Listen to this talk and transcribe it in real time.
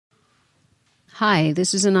Hi,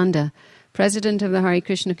 this is Ananda, President of the Hare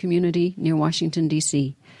Krishna community near Washington,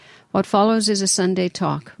 D.C. What follows is a Sunday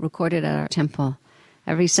talk recorded at our temple.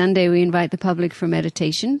 Every Sunday we invite the public for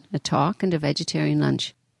meditation, a talk, and a vegetarian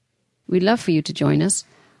lunch. We'd love for you to join us.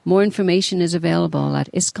 More information is available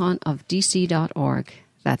at iskonofdc.org.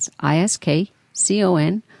 That's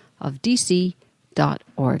ISKCON of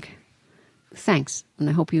dc.org. Thanks, and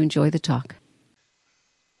I hope you enjoy the talk.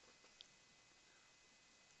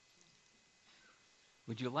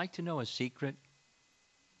 Would you like to know a secret?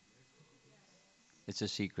 It's a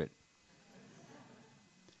secret.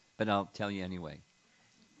 But I'll tell you anyway.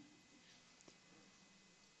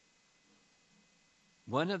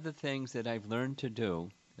 One of the things that I've learned to do,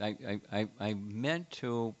 I meant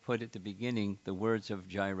to put at the beginning the words of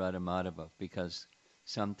Jai Radhamadava, because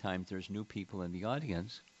sometimes there's new people in the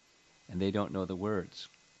audience and they don't know the words.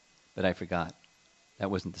 But I forgot.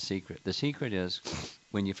 That wasn't the secret. The secret is,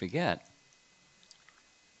 when you forget,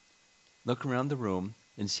 look around the room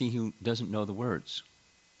and see who doesn't know the words.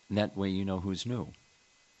 And that way you know who's new.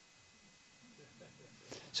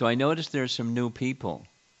 So I noticed there's some new people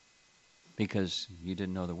because you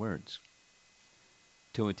didn't know the words.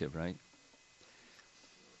 Intuitive, right?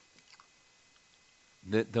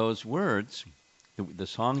 Those words, the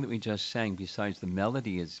song that we just sang, besides the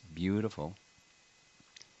melody is beautiful,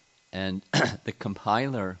 and the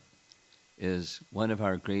compiler is one of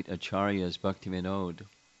our great acharyas, Bhaktivinoda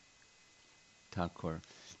Thakur.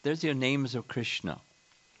 There's the names of Krishna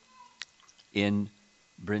in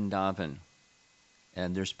Vrindavan,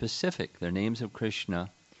 and they're specific. They're names of Krishna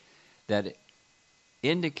that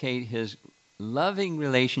indicate his loving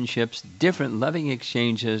relationships, different loving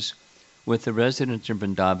exchanges with the residents of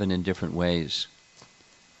Vrindavan in different ways.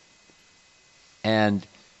 And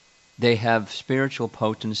they have spiritual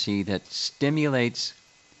potency that stimulates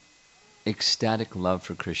ecstatic love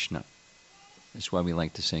for Krishna. That's why we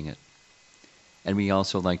like to sing it. And we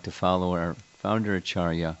also like to follow our founder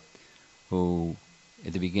Acharya, who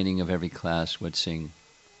at the beginning of every class would sing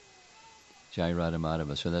Jai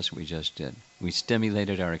Radhamadava. So that's what we just did. We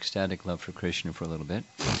stimulated our ecstatic love for Krishna for a little bit.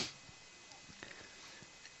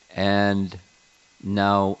 And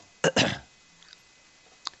now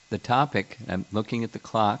the topic, I'm looking at the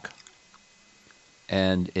clock,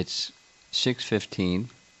 and it's 1:15,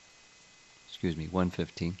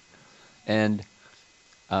 and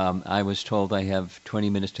I was told I have 20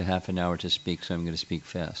 minutes to half an hour to speak, so I'm going to speak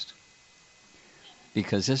fast.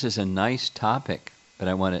 Because this is a nice topic, but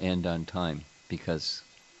I want to end on time, because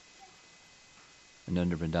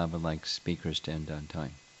Ananda Vrindavan likes speakers to end on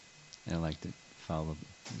time. And I like to follow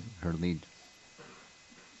her lead.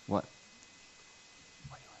 What?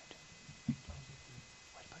 What do you want to do?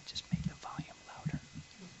 What about just make the volume louder?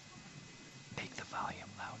 Make the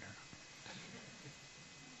volume louder.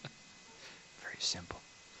 Very simple.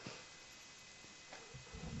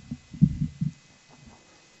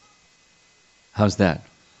 How's that?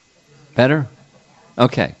 Better?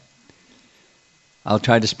 Okay. I'll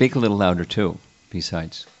try to speak a little louder too,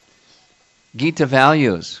 besides. Gita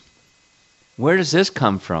values. Where does this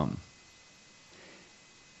come from?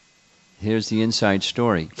 Here's the inside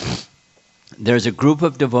story. There's a group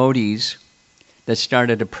of devotees that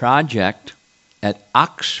started a project at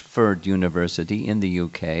Oxford University in the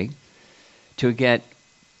UK to get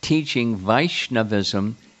teaching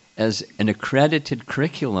Vaishnavism as an accredited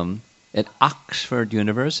curriculum at Oxford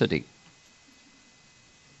University.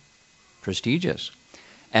 Prestigious.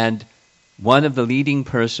 And one of the leading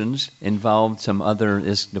persons involved some other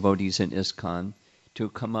devotees in ISKCON to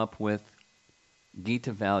come up with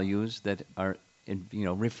Gita values that are in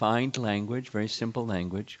refined language, very simple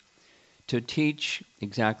language, to teach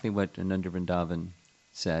exactly what Ananda Vrindavan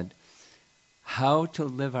said, how to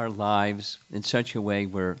live our lives in such a way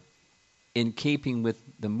where in keeping with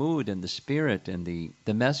the mood and the spirit and the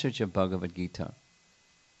message of Bhagavad-gita.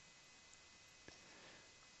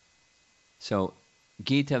 So,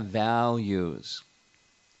 Gita values.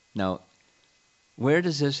 Now, where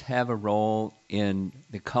does this have a role in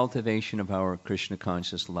the cultivation of our Krishna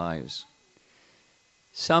conscious lives?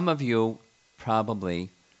 Some of you probably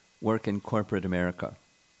work in corporate America.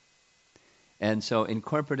 And so in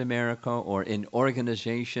corporate America or in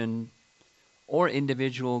organization or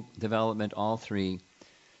individual development, all three,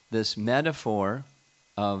 this metaphor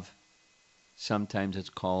of, sometimes it's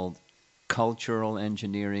called cultural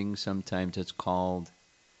engineering, sometimes it's called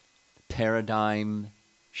paradigm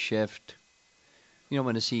shift.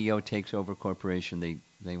 When a CEO takes over a corporation,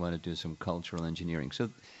 they want to do some cultural engineering. So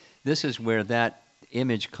this is where that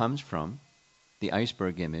image comes from, the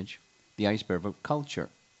iceberg image, the iceberg of culture.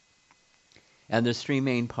 And there's three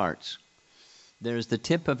main parts. there's the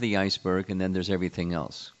tip of the iceberg, and then there's everything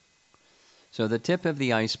else. So the tip of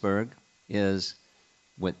the iceberg is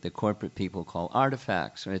what the corporate people call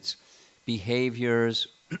artifacts. It's behaviors,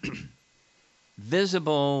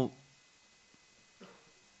 visible,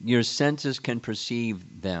 your senses can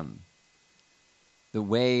perceive them. The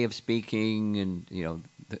way of speaking and,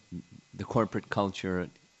 the corporate culture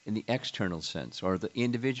in the external sense, or the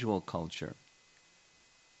individual culture.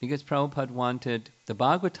 Because Prabhupada wanted, the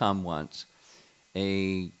Bhagavatam wants,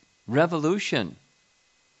 a revolution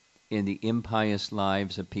in the impious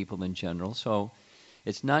lives of people in general. So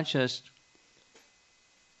it's not just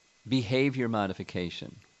behavior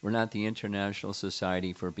modification. We're not the International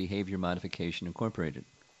Society for Behavior Modification Incorporated.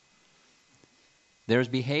 There's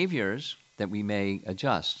behaviors that we may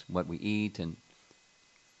adjust, what we eat and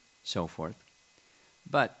so forth.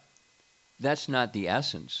 But that's not the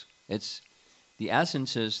essence. The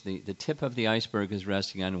essence is the tip of the iceberg is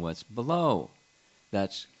resting on what's below.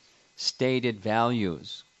 That's stated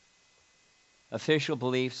values, official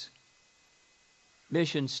beliefs,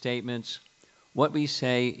 mission statements. What we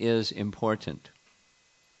say is important.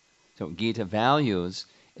 So Gita values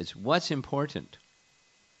is what's important.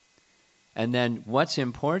 And then what's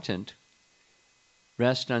important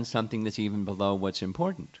rests on something that's even below what's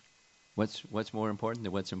important. What's more important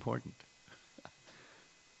than what's important?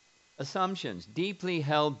 Assumptions, deeply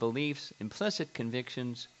held beliefs, implicit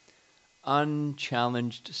convictions,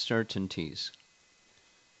 unchallenged certainties.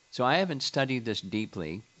 So I haven't studied this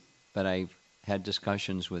deeply, but I've had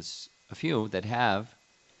discussions with a few that have.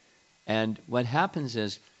 And what happens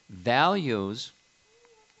is values,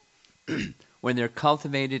 when they're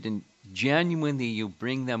cultivated and genuinely you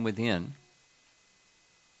bring them within,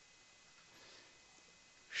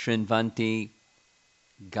 Shrinvanti,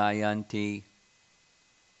 Gayanti,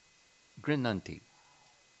 Grinanti.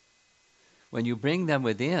 When you bring them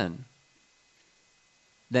within,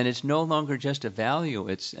 then it's no longer just a value,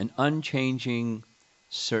 it's an unchanging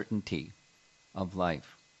certainty of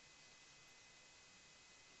life.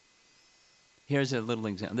 Here's a little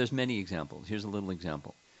example. There's many examples. Here's a little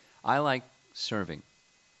example. I like serving.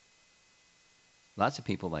 Lots of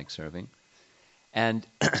people like serving. And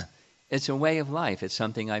it's a way of life. It's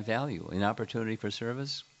something I value. An opportunity for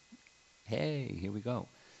service. Hey, here we go.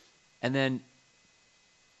 And then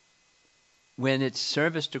when it's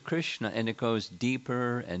service to Krishna and it goes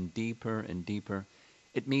deeper and deeper and deeper,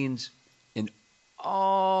 it means in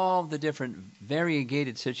all the different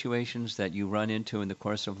variegated situations that you run into in the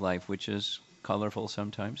course of life, which is colorful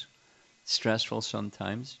sometimes, stressful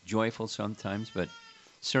sometimes, joyful sometimes, but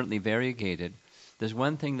certainly variegated, there's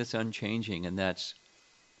one thing that's unchanging, and that's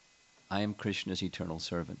I am Krishna's eternal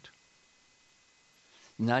servant.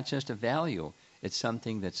 Not just a value, it's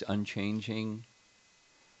something that's unchanging,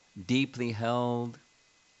 deeply held,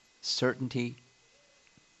 certainty,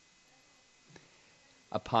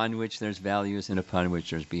 upon which there's values and upon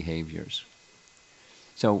which there's behaviors.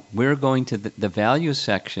 So we're going to the values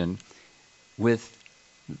section with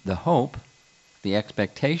the hope, the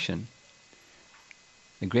expectation,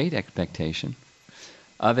 the great expectation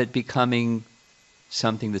of it becoming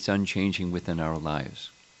something that's unchanging within our lives,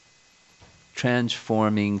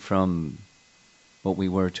 transforming from what we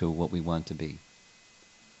were to what we want to be.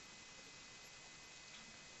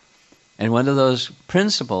 And one of those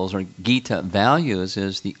principles or Gita values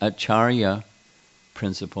is the Acarya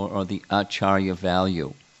principle or the Acarya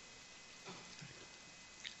value.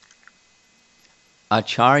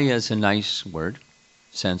 Acarya is a nice word,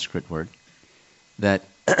 Sanskrit word, that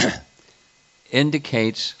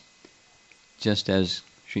indicates, just as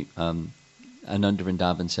Ananda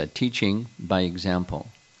Vrindavan said, teaching by example.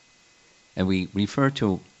 And we refer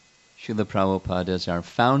to Srila Prabhupada as our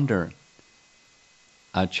founder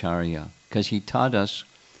Acharya, because he taught us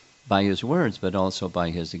by his words, but also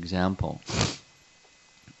by his example.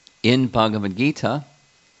 In Bhagavad-gita,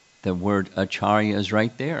 the word Acharya is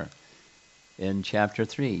right there. In chapter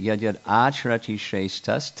 3, Yad yad acharati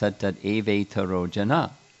shreshtas tad tad evetaro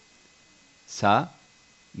jana. Sa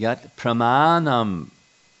yat pramanam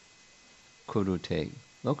kurute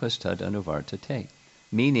lokastad anuvartate.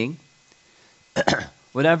 Meaning,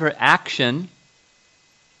 whatever action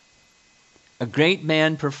a great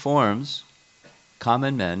man performs,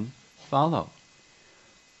 common men follow.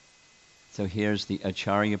 So here's the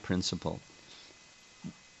Acharya principle.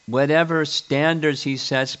 Whatever standards he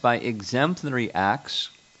sets by exemplary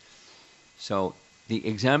acts, so the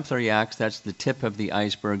exemplary acts, that's the tip of the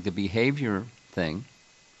iceberg, the behavior thing,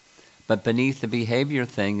 but beneath the behavior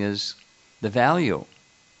thing is the value.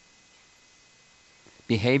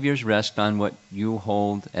 Behaviors rest on what you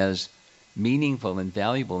hold as meaningful and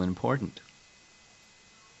valuable and important.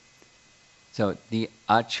 So the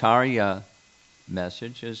Acharya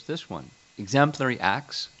message is this one. Exemplary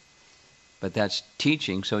acts, but that's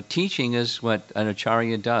teaching. So teaching is what an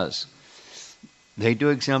Acharya does. They do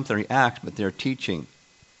exemplary acts, but they're teaching.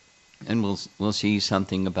 And we'll see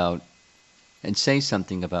something about, and say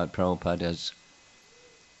something about Prabhupada as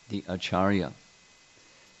the Acharya.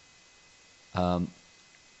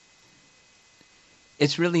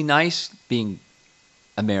 It's really nice being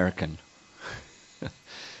American.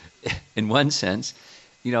 In one sense,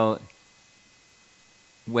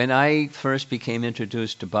 when I first became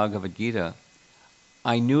introduced to Bhagavad-gita,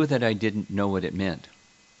 I knew that I didn't know what it meant.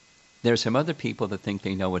 There are some other people that think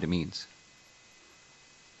they know what it means.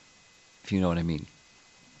 If you know what I mean.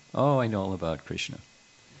 Oh, I know all about Krishna.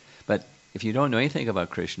 But if you don't know anything about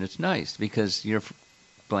Krishna, it's nice because you're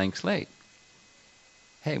blank slate.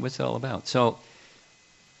 Hey, what's it all about? So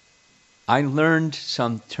I learned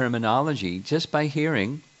some terminology just by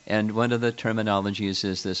hearing, and one of the terminologies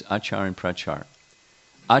is this achar and prachar.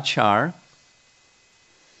 Achar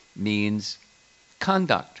means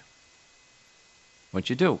conduct. What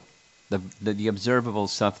you do. The observable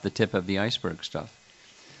stuff, the tip of the iceberg stuff.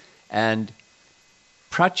 And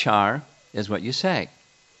prachar is what you say.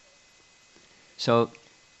 So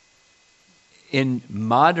in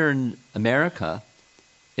modern America,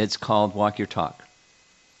 it's called walk your talk.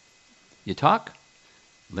 You talk?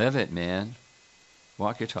 Live it, man.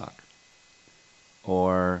 Walk your talk.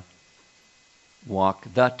 Or walk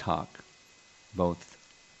the talk. Both,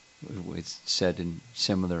 it's said in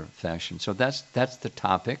similar fashion. So that's the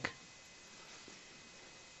topic.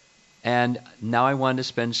 And now I want to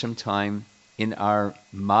spend some time in our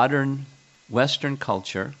modern Western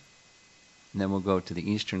culture, and then we'll go to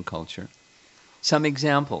the Eastern culture. Some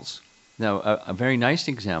examples. Now, a very nice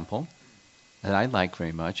example that I like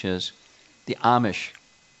very much is the Amish.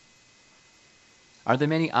 Are there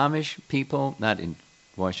many Amish people, not in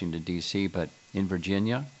Washington, D.C., but in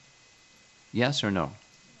Virginia? Yes or no?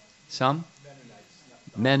 Some?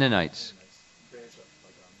 Mennonites.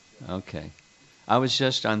 Okay. I was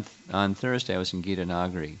just on Thursday, I was in Gita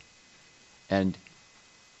Nagari, and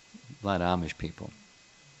a lot of Amish people.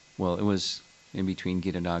 Well, it was in between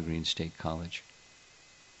Gita Nagari and State College.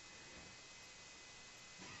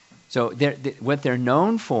 So what they're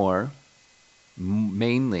known for,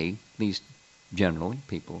 mainly, at least generally,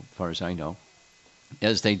 people, as far as I know,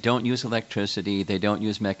 is they don't use electricity, they don't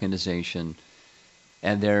use mechanization,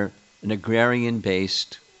 and they're an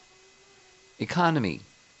agrarian-based economy.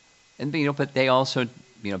 And but they also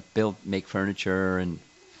make furniture and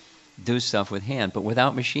do stuff with hand, but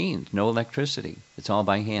without machines, no electricity. It's all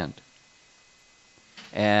by hand.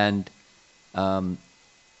 And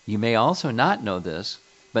you may also not know this,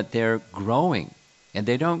 but they're growing, and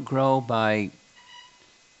they don't grow by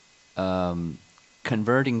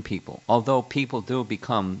converting people. Although people do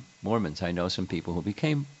become Mormons, I know some people who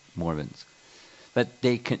became Mormons, but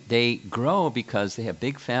they grow because they have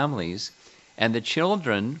big families, and the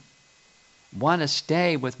children want to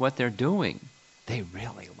stay with what they're doing. They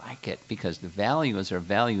really like it because the values are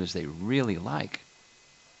values they really like.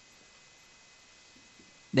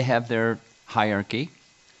 They have their hierarchy,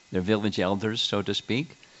 their village elders, so to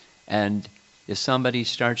speak, and if somebody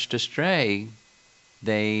starts to stray,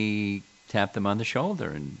 they tap them on the shoulder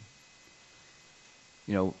and,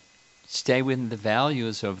 stay within the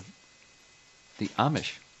values of the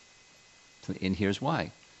Amish. And here's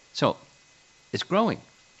why. So, it's growing.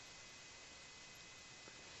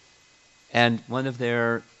 And one of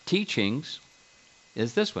their teachings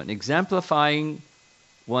is this one, exemplifying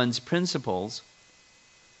one's principles.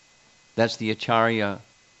 That's the Acharya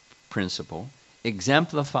principle.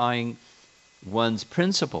 Exemplifying one's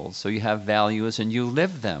principles, so you have values and you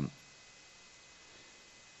live them,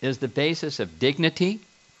 is the basis of dignity,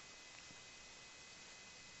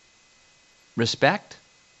 respect,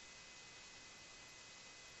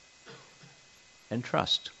 and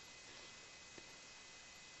trust.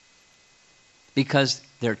 Because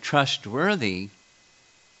they're trustworthy,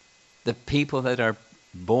 the people that are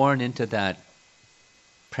born into that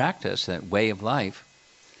practice, that way of life,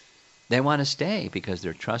 they want to stay because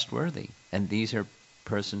they're trustworthy. And these are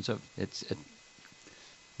persons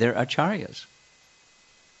they're acharyas.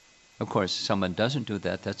 Of course, someone doesn't do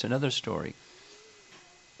that, that's another story.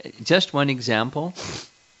 Just one example.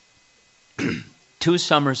 2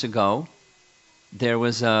 summers ago, there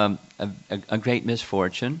was a great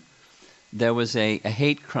misfortune. There was a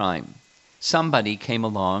hate crime. Somebody came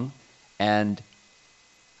along, and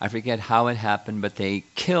I forget how it happened, but they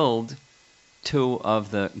killed 2 of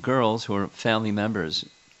the girls who were family members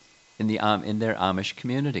in their Amish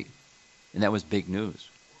community. And that was big news.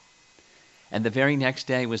 And the very next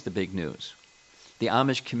day was the big news. the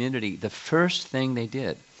Amish community, the first thing they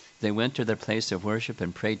did, they went to their place of worship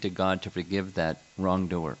and prayed to God to forgive that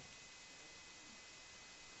wrongdoer.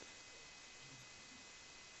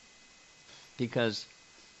 Because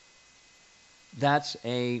that's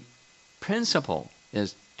a principle,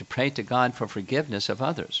 is to pray to God for forgiveness of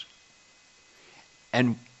others.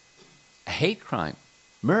 And hate crime,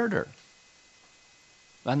 murder,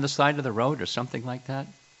 on the side of the road or something like that.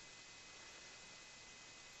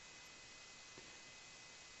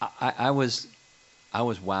 I was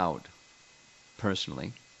wowed,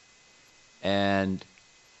 personally. And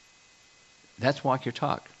that's walk your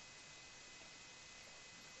talk.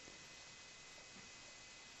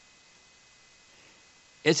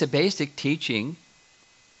 It's a basic teaching.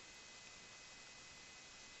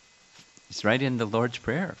 It's right in the Lord's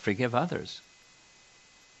Prayer. Forgive others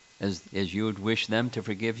as you would wish them to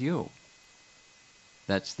forgive you.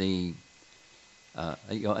 That's the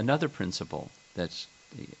another principle. That's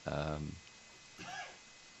the,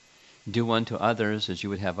 do unto others as you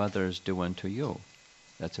would have others do unto you.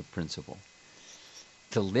 That's a principle.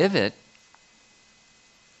 To live it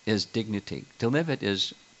is dignity. To live it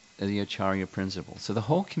is the Acharya principle. So the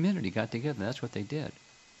whole community got together. That's what they did.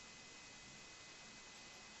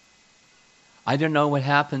 I don't know what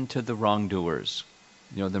happened to the wrongdoers,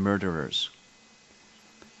 the murderers.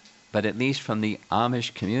 But at least from the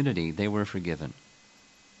Amish community, they were forgiven.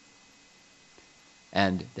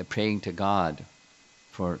 And they're praying to God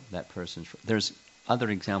for that person's... There's other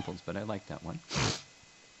examples, but I like that one.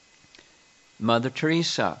 Mother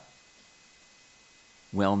Teresa,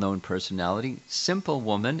 well-known personality, simple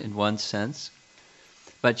woman in one sense,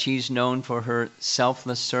 but she's known for her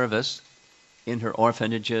selfless service in her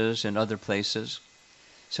orphanages and other places.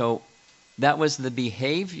 So that was the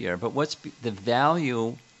behavior, but what's the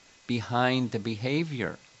value behind the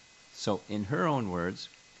behavior? So in her own words,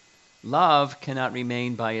 love cannot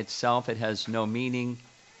remain by itself. It has no meaning.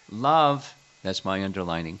 Love, that's my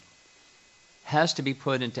underlining, has to be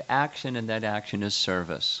put into action, and that action is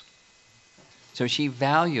service. So she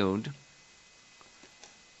valued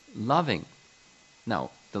loving.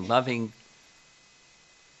 Now, the loving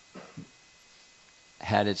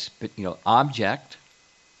had its object,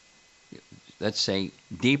 let's say,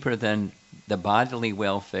 deeper than the bodily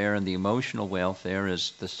welfare and the emotional welfare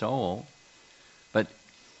is the soul. But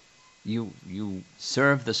you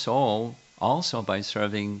serve the soul also by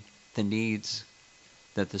serving the needs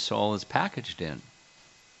that the soul is packaged in.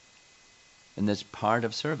 And that's part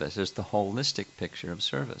of service. It's the holistic picture of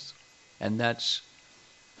service. And that's,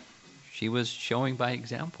 she was showing by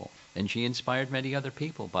example. And she inspired many other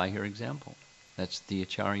people by her example. That's the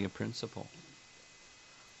Acharya principle.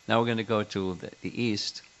 Now we're going to go to the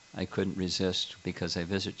East. I couldn't resist, because I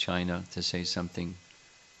visit China, to say something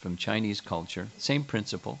from Chinese culture. Same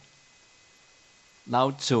principle.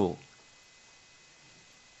 Lao Tzu.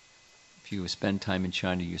 If you spend time in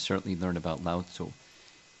China, you certainly learn about Lao Tzu.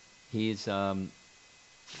 He's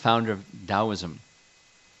founder of Taoism.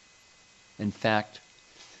 In fact,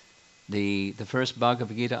 the first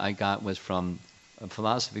Bhagavad-gita I got was from a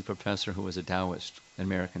philosophy professor who was a Taoist, an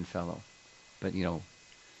American fellow. But,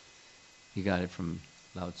 he got it from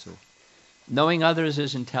Lao Tzu. Knowing others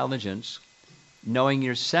is intelligence. Knowing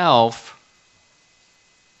yourself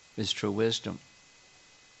is true wisdom.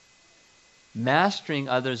 Mastering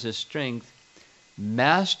others is strength.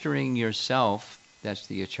 Mastering yourself, that's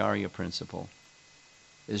the Acharya principle,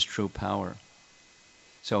 is true power.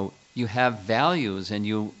 So you have values and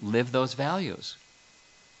you live those values.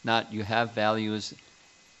 Not you have values,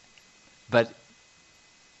 but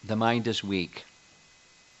the mind is weak.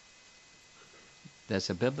 That's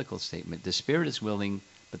a biblical statement. The spirit is willing,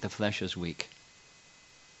 but the flesh is weak.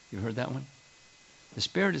 You heard that one? The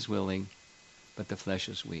spirit is willing, but the flesh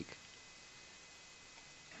is weak.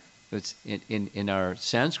 It's in our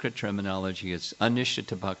Sanskrit terminology, it's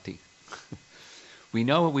anishtata bhakti. We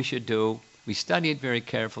know what we should do. We study it very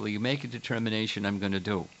carefully. You make a determination, I'm going to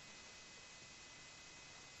do.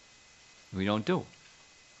 We don't do.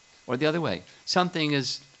 Or the other way. Something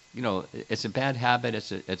is, it's a bad habit.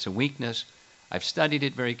 It's a weakness. I've studied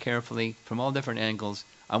it very carefully from all different angles.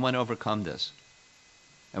 I want to overcome this.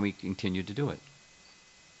 And we continue to do it.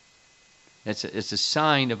 It's a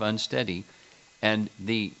sign of unsteady. And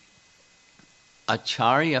the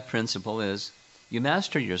Acharya principle is you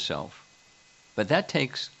master yourself. But that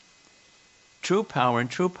takes true power, and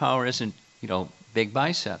true power isn't, big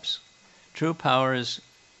biceps. True power is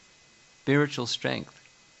spiritual strength.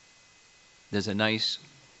 There's a nice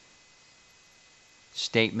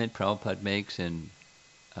statement Prabhupada makes in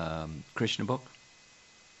Krishna book,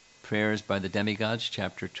 Prayers by the Demigods,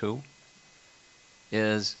 chapter 2,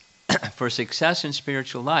 is for success in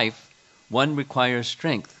spiritual life, one requires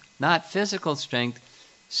strength. Not physical strength,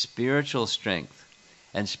 spiritual strength.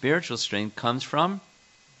 And spiritual strength comes from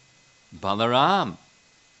Balaram.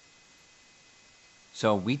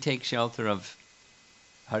 So we take shelter of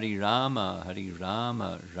Hari Rama,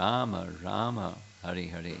 Rama Rama, Hari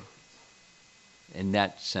Hari. In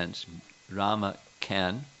that sense, Rama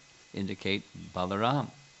can indicate Balaram.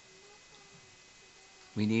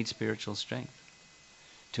 We need spiritual strength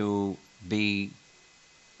to be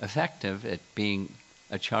effective at being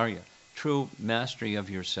Acharya, true mastery of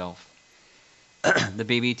yourself. The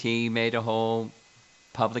BBT made a whole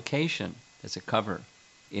publication as a cover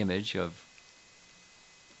image of,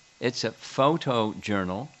 it's a photo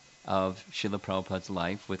journal of Srila Prabhupada's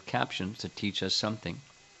life with captions that teach us something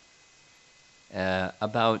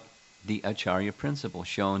about the Acharya principle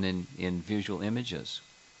shown in visual images.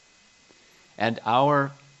 And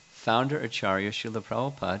our founder Acharya, Srila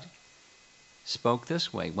Prabhupada, spoke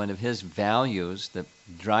this way. One of his values, the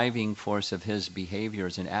driving force of his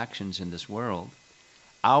behaviors and actions in this world,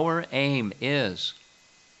 our aim is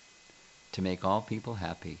to make all people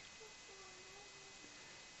happy.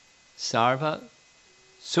 Sarva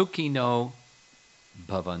Sukhino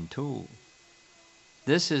Bhavantu.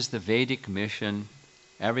 This is the Vedic mission.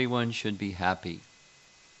 Everyone should be happy.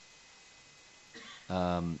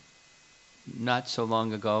 Not so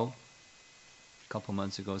long ago, a couple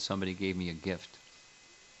months ago, somebody gave me a gift,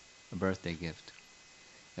 a birthday gift.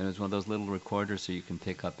 And it was one of those little recorders so you can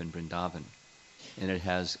pick up in Vrindavan. And it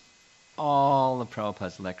has all of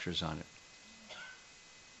Prabhupada's lectures on it.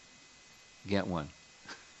 Get one.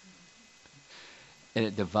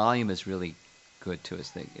 And the volume is really good to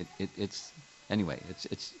us. It's anyway.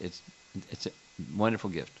 It's a wonderful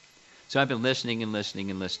gift. So I've been listening and listening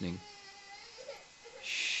and listening.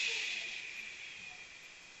 Shh.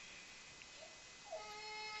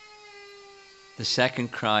 The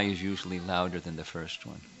second cry is usually louder than the first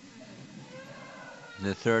one.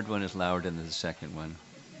 The third one is louder than the second one.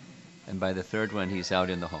 And by the third one, he's out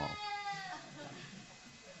in the hall.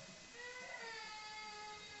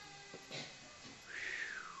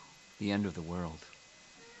 The end of the world.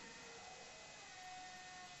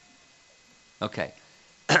 Okay.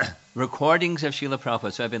 Recordings of Srila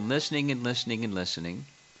Prabhupada. So I've been listening and listening and listening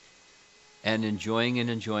and enjoying and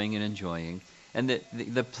enjoying and enjoying. And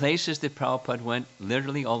the places that Prabhupada went,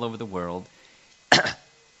 literally all over the world,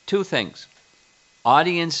 two things.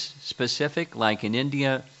 Audience specific, like in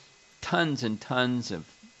India, tons and tons of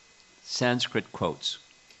Sanskrit quotes.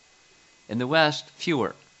 In the West,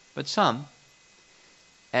 fewer, but some.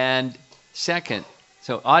 And second,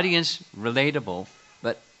 so audience relatable,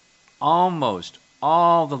 but almost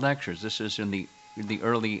all the lectures, this is in the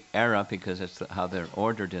early era because that's how they're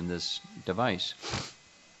ordered in this device,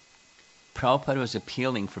 Prabhupada was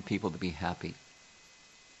appealing for people to be happy.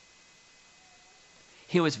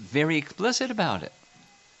 He was very explicit about it.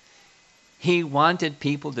 He wanted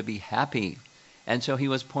people to be happy. And so he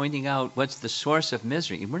was pointing out what's the source of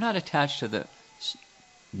misery. And we're not attached to the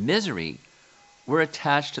misery. We're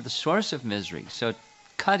attached to the source of misery. So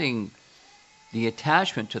cutting the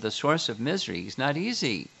attachment to the source of misery is not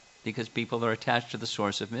easy because people are attached to the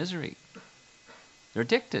source of misery. They're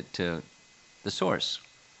addicted to the source,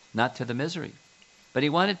 not to the misery. But he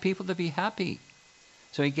wanted people to be happy.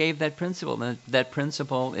 So he gave that principle. And that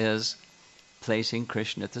principle is placing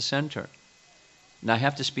Krishna at the center. Now I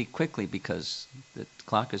have to speak quickly because the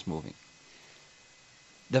clock is moving.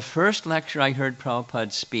 The first lecture I heard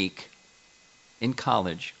Prabhupada speak in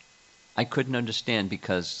college, I couldn't understand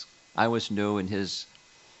because I was new and his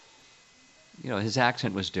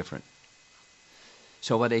accent was different.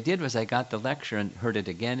 So what I did was I got the lecture and heard it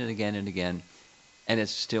again and again and again, and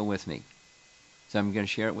it's still with me. So I'm going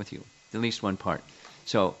to share it with you, at least one part.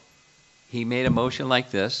 So he made a motion like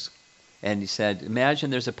this, and he said, imagine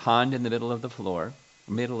there's a pond in the middle of the floor,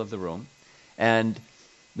 middle of the room, and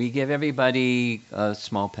we give everybody a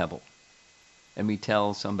small pebble. And we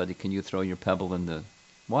tell somebody, can you throw your pebble in the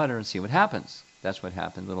water and see what happens? That's what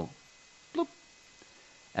happened, little bloop.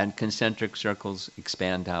 And concentric circles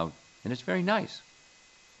expand out, and it's very nice.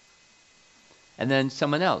 And then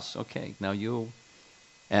someone else, okay, now you,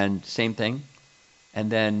 and same thing. And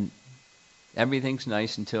then everything's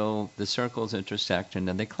nice until the circles intersect and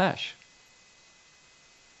then they clash.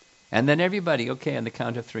 And then everybody, okay, on the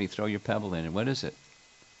count of 3, throw your pebble in. And what is it?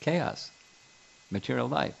 Chaos. Material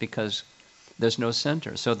life. Because there's no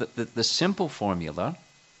center. So the simple formula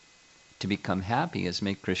to become happy is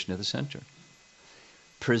make Krishna the center.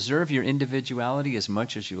 Preserve your individuality as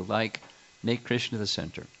much as you like. Make Krishna the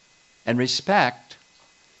center. And respect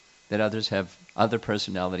that others have other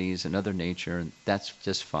personalities and other nature, and that's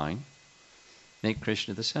just fine. Make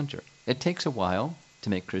Krishna the center. It takes a while to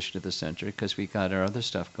make Krishna the center because we got our other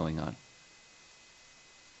stuff going on.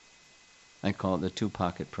 I call it the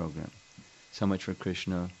two-pocket program. So much for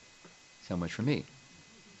Krishna, so much for me.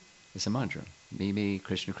 It's a mantra. Me, me,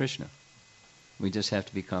 Krishna, Krishna. We just have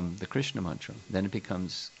to become the Krishna mantra. Then it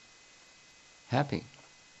becomes happy.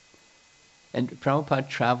 And Prabhupada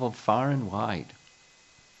traveled far and wide,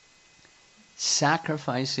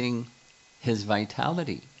 sacrificing his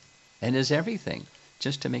vitality and his everything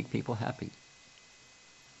just to make people happy.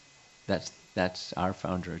 That's our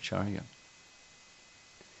founder, Acharya.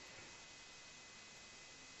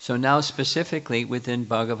 So now specifically within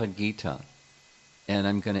Bhagavad-gita, and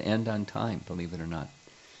I'm going to end on time, believe it or not.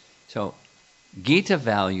 So Gita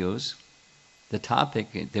values, the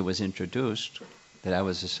topic that was introduced, that I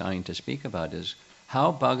was assigned to speak about, is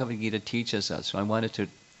how Bhagavad-gita teaches us. So I wanted to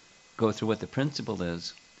go through what the principle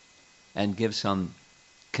is and give some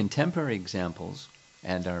contemporary examples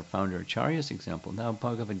and our founder Acharya's example, now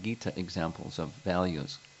Bhagavad-gita examples of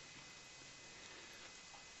values.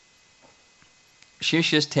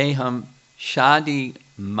 Shishyas teham shadi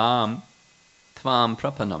mam tvam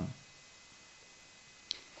prapanam.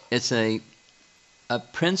 It's a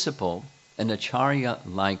principle, an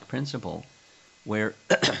Acharya-like principle, where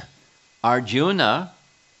Arjuna,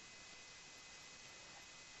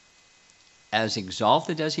 as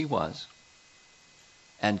exalted as he was,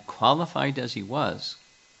 and qualified as he was,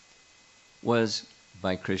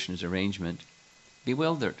 by Krishna's arrangement,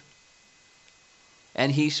 bewildered.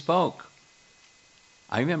 And he spoke.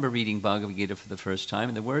 I remember reading Bhagavad Gita for the first time,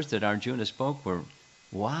 and the words that Arjuna spoke were,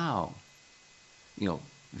 wow,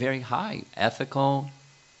 very high, ethical,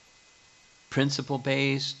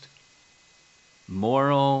 principle-based,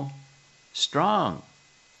 moral, strong.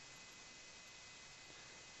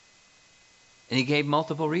 And he gave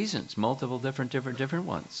multiple reasons, multiple different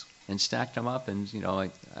ones, and stacked them up, and,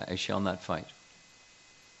 I shall not fight.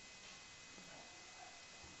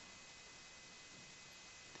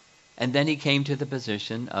 And then he came to the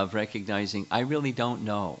position of recognizing, I really don't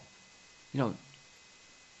know.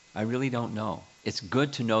 I really don't know. It's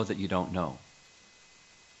good to know that you don't know.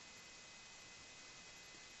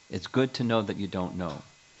 It's good to know that you don't know.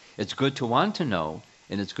 It's good to want to know,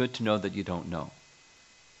 and it's good to know that you don't know.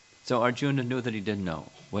 So Arjuna knew that he didn't know.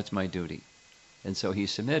 What's my duty? And so he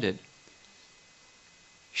submitted.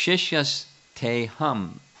 Shishyas te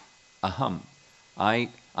aham.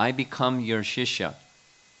 I become your shishya.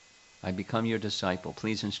 I become your disciple.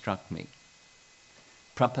 Please instruct me.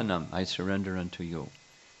 Prapanam, I surrender unto you.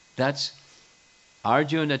 That's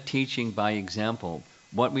Arjuna teaching by example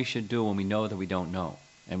what we should do when we know that we don't know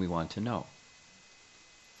and we want to know.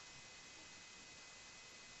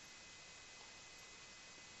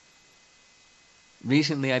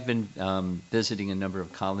 Recently, I've been visiting a number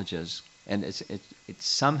of colleges, and it's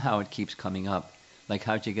somehow it keeps coming up. Like,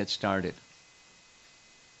 how'd you get started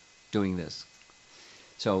doing this?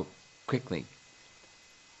 So, quickly,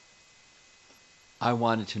 I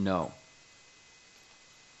wanted to know.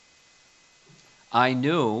 I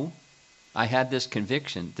knew, I had this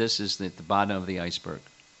conviction, this is the bottom of the iceberg.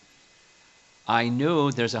 I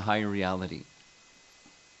knew there's a higher reality.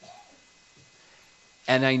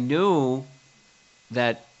 And I knew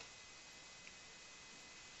that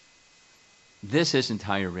this isn't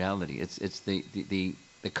higher reality. It's the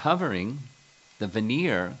covering, the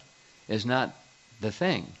veneer is not the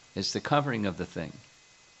thing. It's the covering of the thing.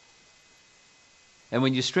 And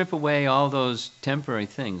when you strip away all those temporary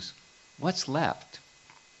things, what's left?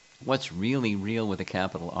 What's really real with a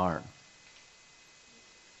capital R?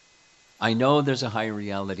 I know there's a higher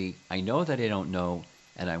reality. I know that I don't know,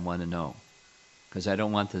 and I want to know, because I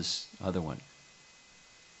don't want this other one.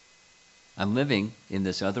 I'm living in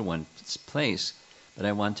this other one's place, but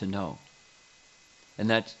I want to know. And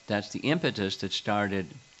that's the impetus that started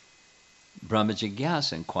Brahma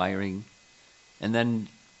Jigyasa, inquiring, and then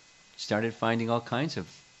started finding all kinds of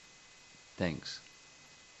things.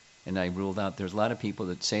 And I ruled out there's a lot of people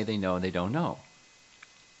that say they know and they don't know.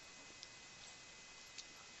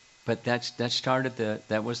 But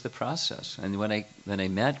that was the process. And when I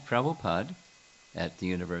met Prabhupada at the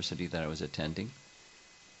university that I was attending,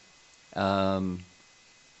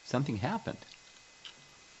 something happened.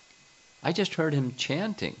 I just heard him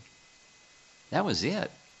chanting. That was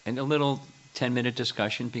it. And a little 10-minute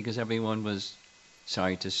discussion because everyone was,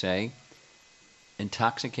 sorry to say,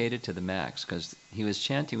 intoxicated to the max because he was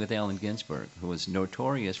chanting with Allen Ginsberg, who was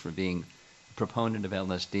notorious for being a proponent of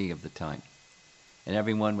LSD of the time. And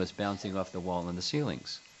everyone was bouncing off the wall and the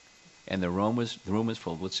ceilings. And the room was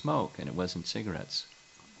filled with smoke, and it wasn't cigarettes.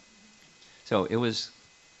 So it was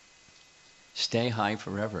stay high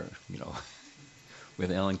forever,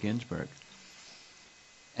 with Allen Ginsberg.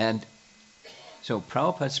 And so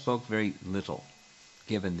Prabhupada spoke very little,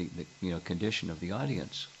 given the condition of the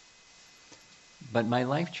audience. But my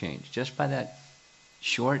life changed just by that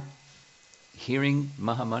short hearing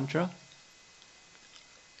Mahamantra,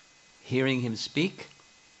 hearing him speak,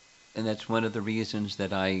 and that's one of the reasons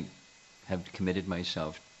that I have committed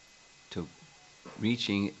myself to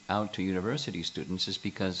reaching out to university students, is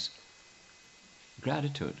because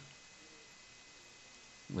gratitude,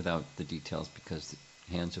 without the details because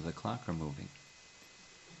the hands of the clock are moving.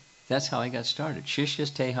 That's how I got started.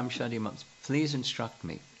 Shishyas te ham shadimam, please instruct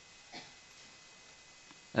me.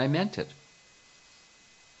 And I meant it.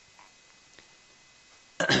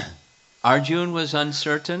 Arjuna was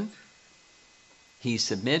uncertain. He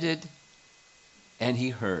submitted, and he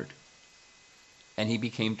heard. And he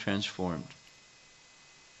became transformed.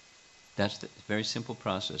 That's the very simple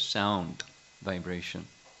process. Sound, vibration.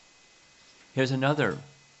 Here's another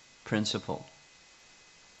principle.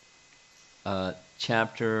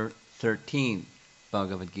 Chapter 13,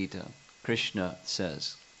 Bhagavad-gita. Krishna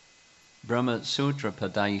says, Brahma Sutra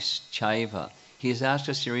Padais Chaiva. He has asked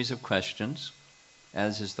a series of questions,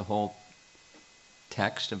 as is the whole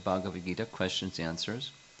text of Bhagavad-gita, questions,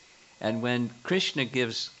 answers. And when Krishna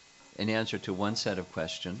gives an answer to one set of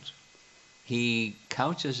questions, he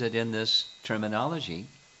couches it in this terminology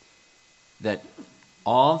that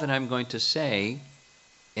all that I'm going to say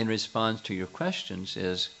in response to your questions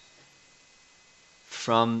is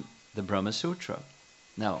from the Brahma Sutra.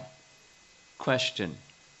 Now, question.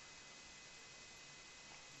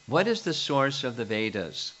 What is the source of the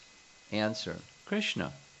Vedas? Answer.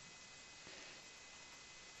 Krishna.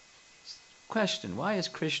 Question. Why is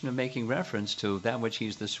Krishna making reference to that which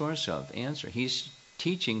he's the source of? Answer. He's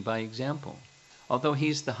teaching by example. Although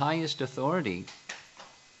he's the highest authority,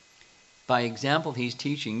 by example he's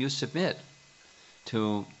teaching, you submit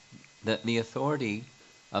to the authority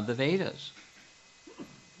of the Vedas.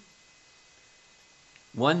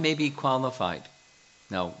 One may be qualified.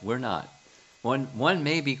 No, we're not. One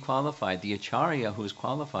may be qualified. The Acarya who's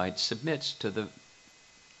qualified submits to the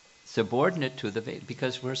subordinate to the Vedas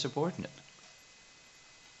because we're subordinate.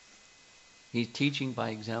 He's teaching by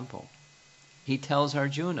example. He tells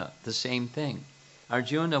Arjuna the same thing.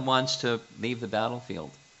 Arjuna wants to leave the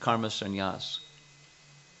battlefield, karma sannyas.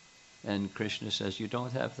 And Krishna says, you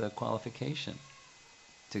don't have the qualification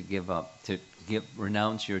to give up,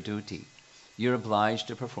 renounce your duty. You're obliged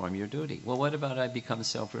to perform your duty. Well, what about I become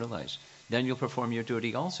self-realized? Then you'll perform your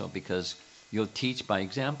duty also because you'll teach by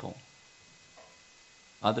example.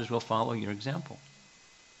 Others will follow your example.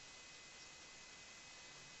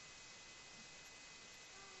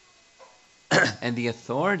 And the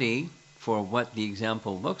authority for what the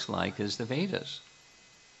example looks like is the Vedas.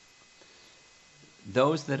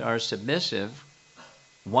 Those that are submissive,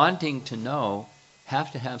 wanting to know,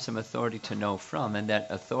 have to have some authority to know from, and that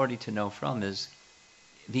authority to know from is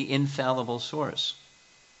the infallible source.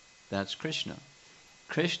 That's Krishna.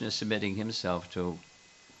 Krishna is submitting himself to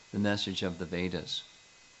the message of the Vedas,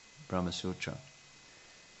 Brahma Sutra.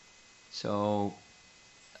 So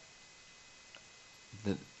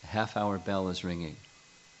the half-hour bell is ringing,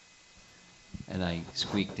 and I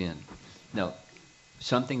squeaked in. Now,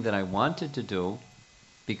 something that I wanted to do,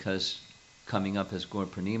 because coming up as Gaur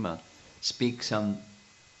Purnima, speak some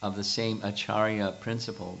of the same Acharya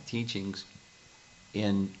principle teachings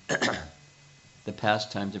in the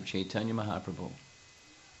pastimes of Chaitanya Mahaprabhu.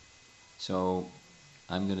 So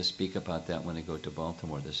I'm going to speak about that when I go to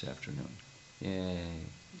Baltimore this afternoon. Yay.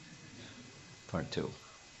 Part 2.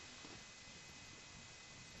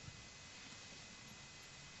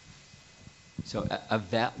 So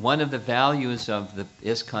one of the values of the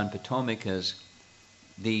ISKCON Potomac is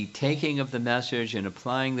the taking of the message and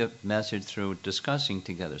applying the message through discussing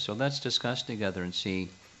together. So let's discuss together and see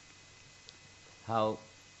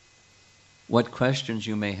what questions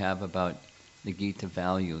you may have about the Gita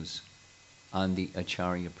values on the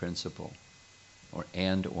Acharya principle, or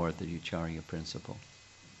the Acharya principle.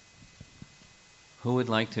 Who would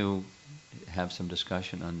like to have some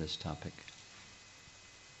discussion on this topic?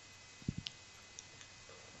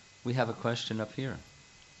 We have a question up here.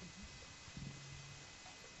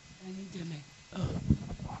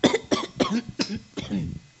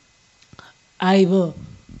 I will.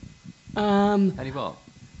 Haribol.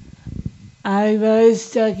 I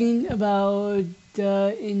was talking about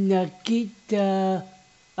in the Gita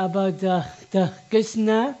about the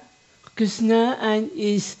Krishna and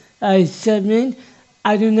his servant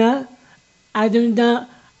Arjuna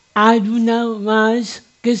wants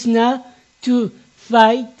Krishna to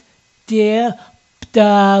fight there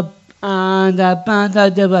the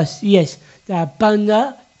Panda Devas. Yes, the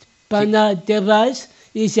Panda Devas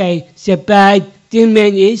is the bad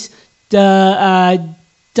demon is the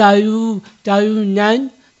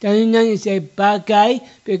Tarunan. Tarunan is a bad guy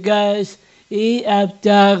because he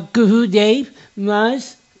the Gurudev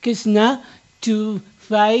wants Krishna to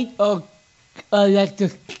fight or like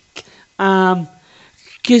the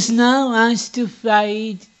Krishna wants to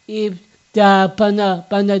fight if the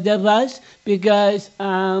Pandavas because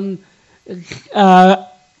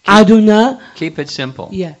Arjuna. Keep it simple.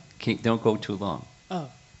 Yeah. Don't go too long. Oh.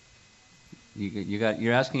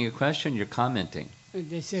 You're asking a question. You're commenting.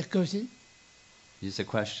 That's a question. It's a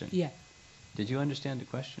question. Yeah. Did you understand the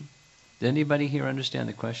question? Did anybody here understand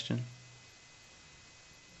the question?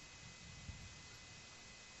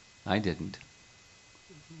 I didn't.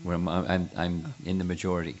 I'm in the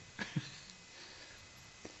majority.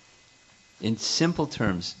 In simple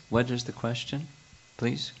terms, what is the question,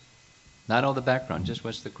 please? Not all the background, just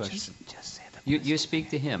what's the question? Just say the question. You speak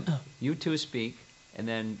to him. Oh. You two speak, and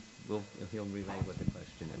then he'll relay what the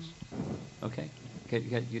question is. Okay?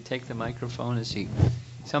 You take the microphone and see.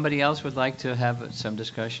 Somebody else would like to have some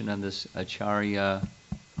discussion on this Acharya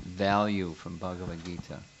value from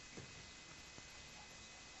Bhagavad-gita.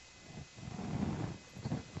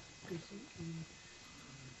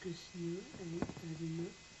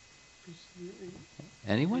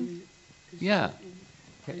 Anyone? Yeah.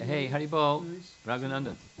 Hey, Haribol,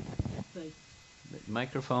 Raghunandan.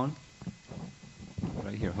 Microphone.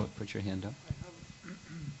 Right here, put your hand up.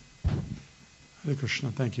 Hare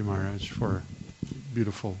Krishna. Thank you, Maharaj, for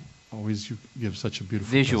beautiful. Always you give such a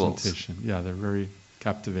beautiful visuals. Presentation. Yeah, they're very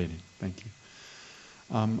captivating. Thank you.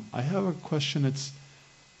 I have a question.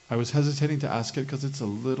 I was hesitating to ask it because it's a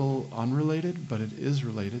little unrelated, but it is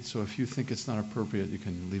related. So if you think it's not appropriate, you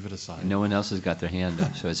can leave it aside. No one else has got their hand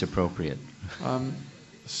up, so it's appropriate.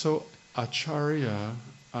 So Acharya,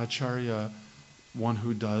 one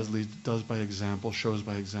who does by example, shows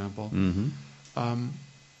by example. Mm-hmm.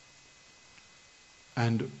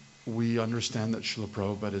 And we understand that Srila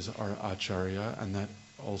Prabhupada is our Acharya, and that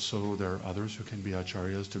also there are others who can be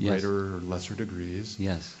Acharyas to greater or lesser degrees.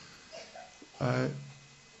 Yes.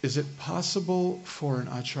 Is it possible for an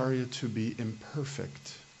Acharya to be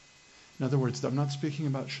imperfect? In other words, I'm not speaking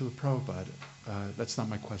about Srila Prabhupada. That's not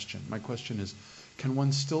my question. My question is, can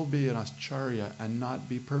one still be an Acharya and not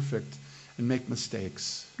be perfect and make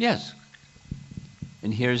mistakes? Yes.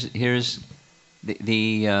 And here's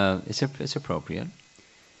it's appropriate.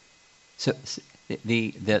 So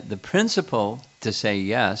the principle to say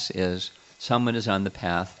yes is someone is on the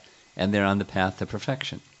path and they're on the path to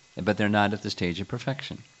perfection, but they're not at the stage of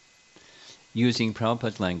perfection. Using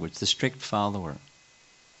Prabhupada's language, the strict follower.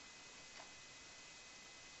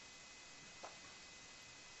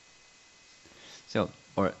 So,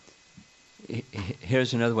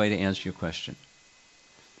 here's another way to answer your question.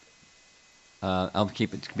 I'll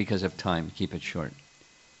keep it, because of time, keep it short.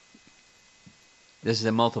 This is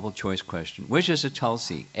a multiple choice question. Which is a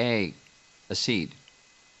tulsi? A seed.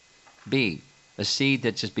 B, a seed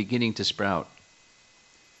that's just beginning to sprout.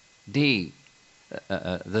 D,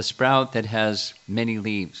 the sprout that has many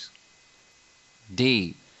leaves.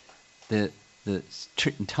 D, the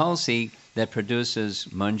tulsi that produces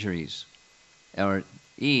manjaris. Or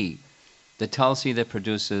E, the tulsi that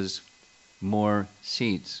produces more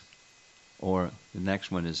seeds. Or the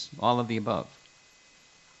next one is all of the above.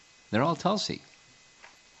 They're all tulsi.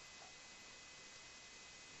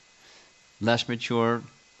 Less mature,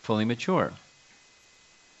 fully mature.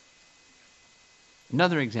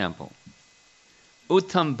 Another example.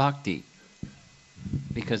 Uttam bhakti.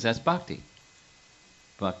 Because that's bhakti.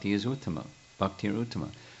 Bhakti is uttama. Bhakti or uttama.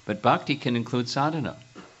 But bhakti can include sadhana.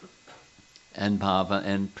 And bhava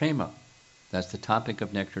and prema. That's the topic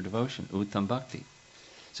of nectar devotion. Uttam bhakti.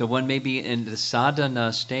 So one may be in the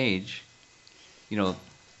sadhana stage,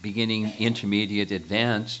 beginning, intermediate,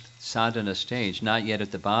 advanced sadhana stage, not yet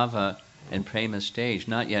at the bhava and prema stage,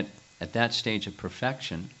 not yet at that stage of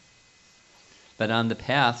perfection, but on the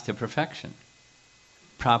path to perfection,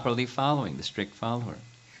 properly following, the strict follower.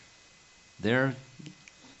 They're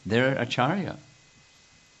acharya,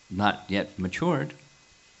 not yet matured,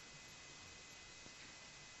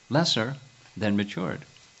 lesser than matured,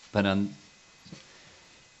 but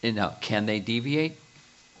can they deviate?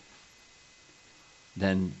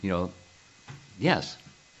 Then, yes.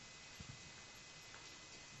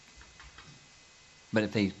 But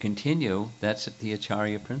if they continue, that's the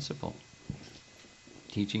Acharya principle.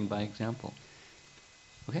 Teaching by example.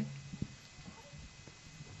 Okay?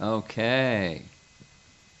 Okay.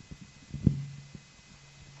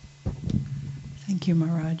 Thank you,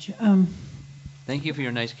 Maharaj. Thank you for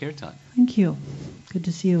your nice kirtan. Thank you. Good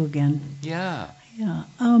to see you again. Yeah. Yeah.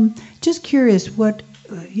 Just curious, what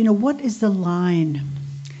is the line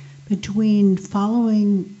between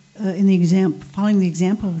following the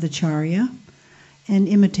example of the Charya and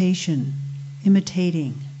imitating?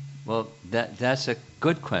 Well, that's a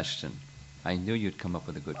good question. I knew you'd come up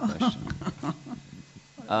with a good question.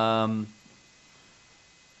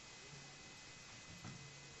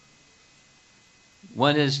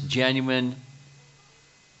 One is genuine,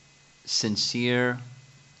 sincere,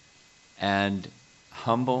 and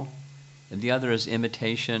humble, and the other is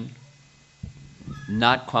imitation,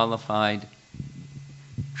 not qualified,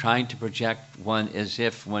 trying to project one as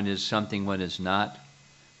if one is something one is not,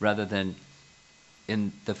 rather than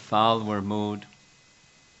in the follower mood,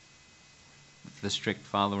 the strict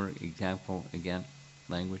follower example again,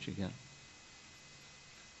 language again.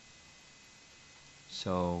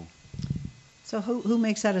 So who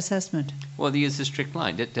makes that assessment? well, it's a strict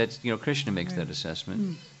line. That's Krishna makes that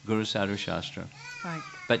assessment. Guru Sadhu Shastra. Right.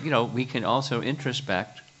 But we can also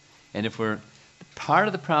introspect, and if we're part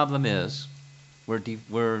of the problem is we're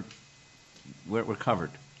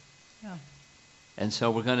covered, Yeah. and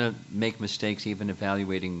so we're going to make mistakes even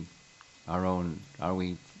evaluating our own. Are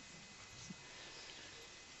we?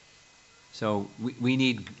 So we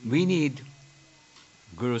need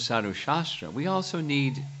Guru Sadhu Shastra. We also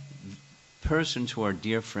need persons who are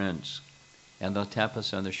dear friends, and they'll tap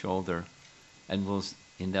us on the shoulder, and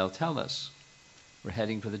they'll tell us we're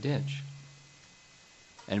heading for the ditch,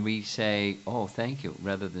 and we say, "Oh, thank you,"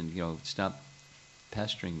 rather than stop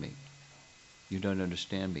pestering me. You don't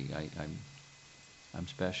understand me. I'm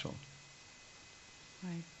special.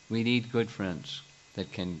 Right. We need good friends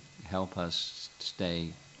that can help us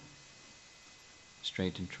stay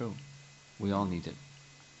straight and true. We all need it.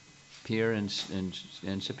 Peer and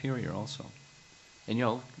superior also.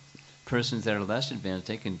 And persons that are less advanced,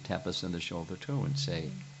 they can tap us on the shoulder too and say,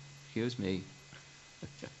 "Excuse me."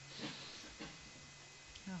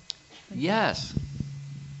 Yes.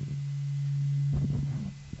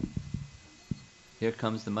 Here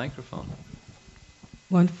comes the microphone.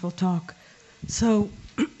 Wonderful talk. So,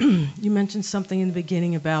 you mentioned something in the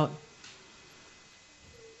beginning about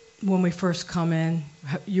when we first come in,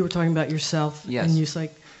 you were talking about yourself. Yes. And you was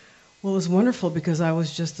like, well, it was wonderful because I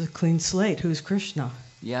was just a clean slate. Who's Krishna?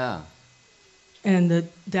 Yeah. And the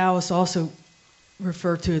Taoists also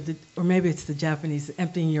refer to or maybe it's the Japanese,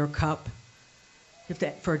 emptying your cup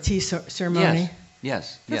for a tea ceremony.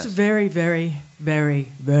 Yes. That's very, very,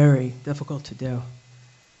 very, very difficult to do.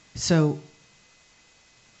 So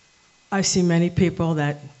I see many people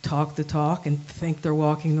that talk the talk and think they're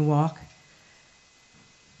walking the walk.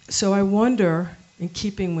 So I wonder, in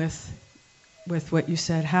keeping with what you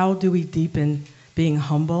said, how do we deepen being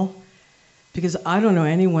humble? Because I don't know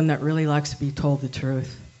anyone that really likes to be told the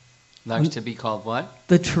truth. Likes to be called what?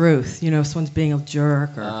 The truth. If someone's being a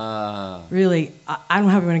jerk or really, I don't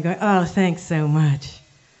have anyone going, "Oh, thanks so much."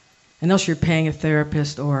 Unless you're paying a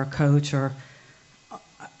therapist or a coach or...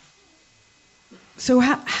 So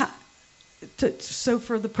so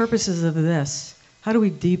for the purposes of this, how do we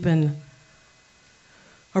deepen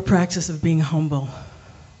our practice of being humble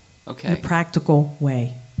in a practical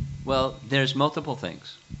way? Well, there's multiple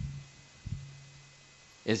things.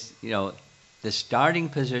 The starting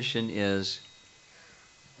position is,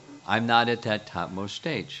 I'm not at that topmost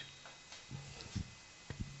stage.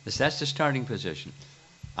 That's the starting position.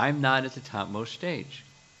 I'm not at the topmost stage.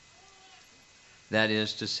 That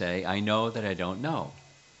is to say, I know that I don't know.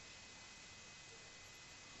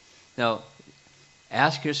 Now,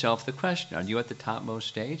 ask yourself the question, are you at the topmost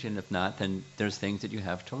stage? And if not, then there's things that you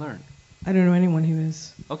have to learn. I don't know anyone who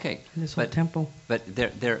is. Okay. In this whole temple. But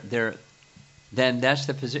then that's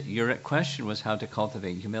the position. Your question was how to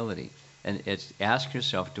cultivate humility. And it's ask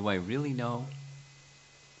yourself, do I really know?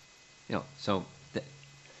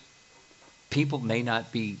 People may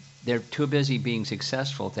not be, they're too busy being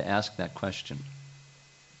successful to ask that question.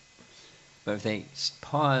 But if they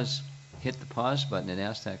pause, hit the pause button and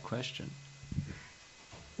ask that question.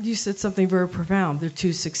 You said something very profound. They're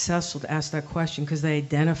too successful to ask that question because they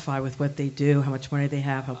identify with what they do, how much money they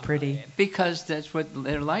have, how pretty. Because that's what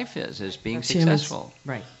their life is being That's successful.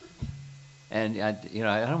 Right. And I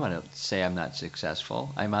don't want to say I'm not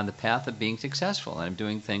successful. I'm on the path of being successful, and I'm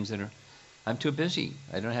doing things that I'm too busy.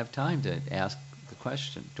 I don't have time to ask the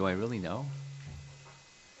question, do I really know?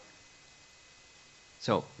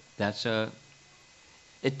 So that's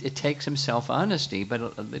it takes some self-honesty, but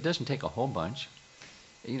it doesn't take a whole bunch.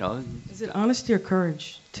 Is it honesty or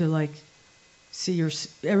courage to see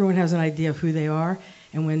everyone has an idea of who they are,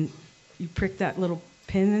 and when you prick that little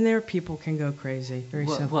pin in there, people can go crazy. Very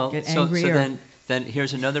simple. Get angry. So then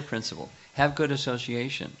here's another principle. Have good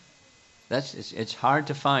association. It's hard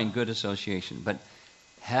to find good association, but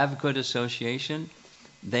have good association.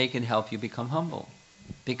 They can help you become humble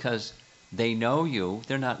because they know you.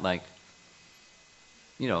 They're not like,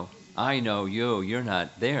 I know you, you're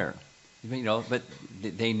not there. But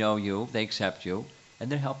they know you, they accept you,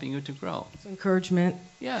 and they're helping you to grow. It's encouragement,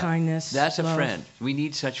 kindness, That's a love. friend. We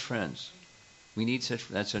need such friends.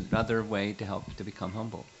 That's another way to help to become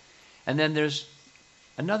humble. And then there's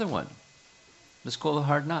another one, the school of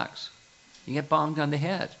hard knocks. You get bombed on the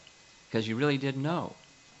head because you really didn't know.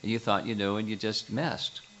 You thought you knew and you just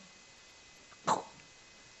messed.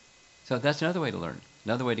 So that's another way to learn,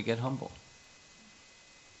 another way to get humble.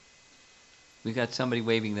 We've got somebody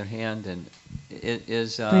waving their hand, and it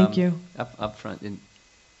is Thank you. up front. And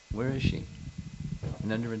where is she?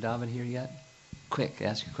 Nanda Vrindavan here yet? Quick,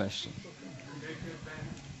 ask your question.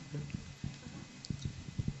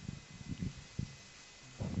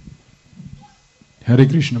 Hare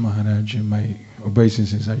Krishna Maharaj, my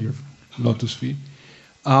obeisances at your lotus feet.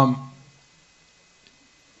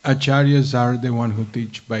 Acharyas are the one who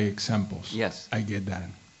teach by examples. Yes. I get that.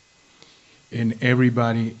 And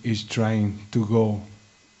everybody is trying to go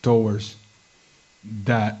towards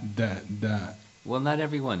that. Well, not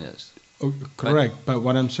everyone is. Oh, correct, but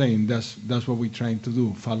what I'm saying, that's what we're trying to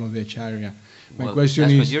do, follow the Acharya. My question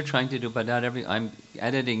that's is... what you're trying to do, but not every... I'm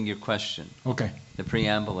editing your question. Okay. The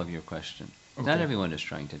preamble of your question. Okay. Not everyone is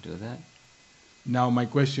trying to do that. Now my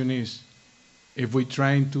question is, if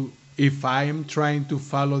I am trying to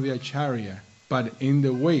follow the Acharya, but in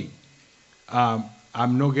the way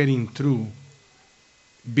I'm not getting through,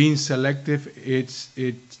 being selective,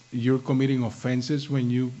 you're committing offenses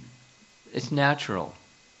when you... It's natural,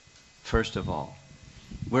 first of all.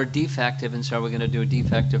 We're defective, and so we're going to do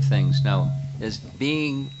defective things. Now, is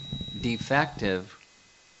being defective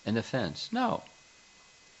an offense? No.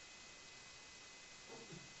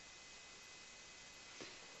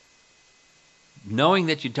 Knowing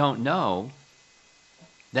that you don't know,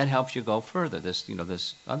 that helps you go further,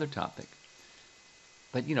 this other topic.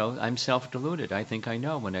 But, I'm self-deluded. I think I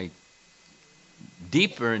know.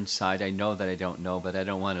 Deeper inside, I know that I don't know, but I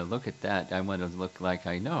don't want to look at that. I want to look like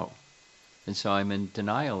I know. And so I'm in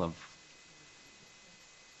denial of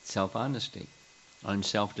self-honesty. I'm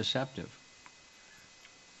self-deceptive.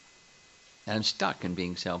 And I'm stuck in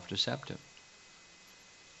being self-deceptive.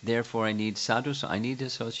 Therefore, I need sadhus. I need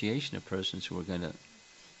association of persons who are going to,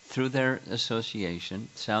 through their association,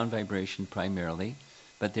 sound vibration primarily,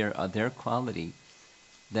 but their quality,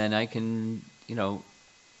 then I can,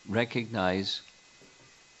 recognize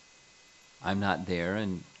I'm not there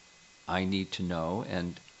and I need to know,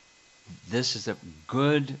 and this is a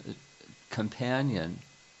good companion.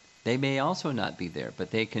 They may also not be there, but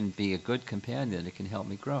they can be a good companion. It can help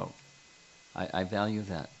me grow. I value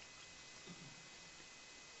that.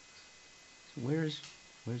 Where's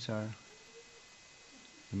our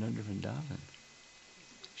Ananda Vrindavan?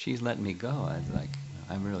 She's letting me go.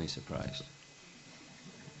 I'm really surprised.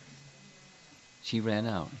 She ran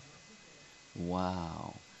out.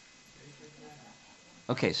 Wow.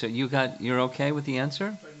 Okay, so you're okay with the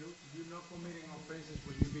answer? But you're not committing offenses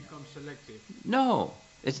when you become selective. No,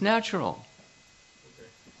 it's natural. Okay.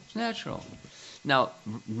 It's natural. Now,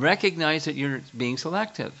 recognize that you're being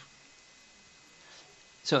selective.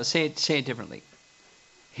 So say it differently.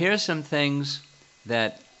 Here's some things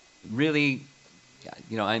that really,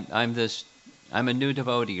 I'm a new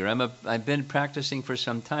devotee, or I've been practicing for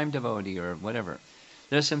some time devotee, or whatever.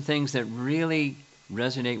 There's some things that really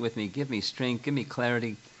resonate with me, give me strength, give me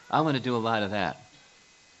clarity. I want to do a lot of that.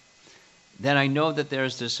 Then I know that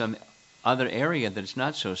there's some other area that's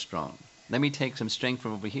not so strong. Let me take some strength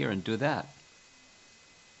from over here and do that.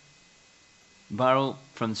 Borrow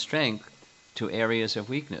from strength to areas of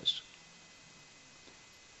weakness.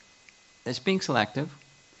 It's being selective,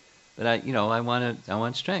 but I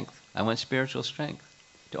want strength. I want spiritual strength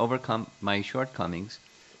to overcome my shortcomings.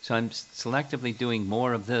 So I'm selectively doing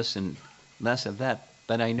more of this and less of that,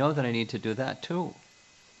 but I know that I need to do that too.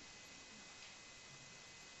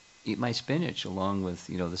 Eat my spinach along with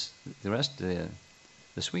the rest of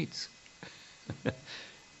the sweets,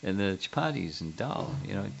 and the chapatis and dal.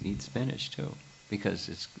 Eat spinach too, because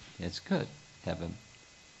it's good to have them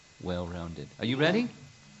well-rounded. Are you ready?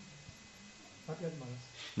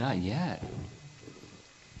 Not yet.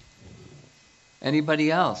 Anybody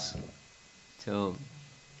else? Till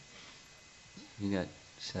you got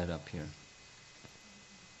set up here.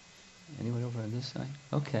 Anyone over on this side?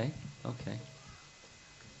 Okay.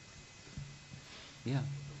 Yeah.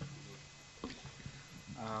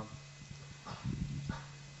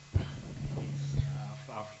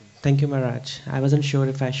 options. Thank you, Maharaj. I wasn't sure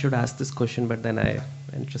if I should ask this question, but then I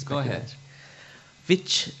introspected. Go ahead.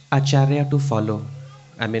 Which acharya to follow?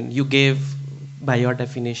 I mean, you gave, by your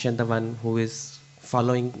definition, the one who is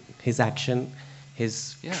following his action,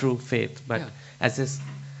 his true faith. But as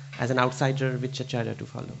an outsider, which acharya to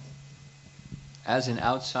follow? As an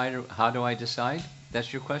outsider, how do I decide?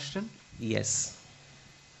 That's your question? Yes.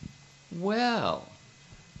 Well,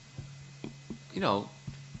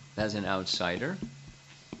 as an outsider,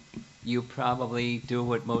 you probably do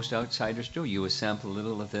what most outsiders do. You sample a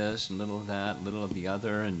little of this and little of that, a little of the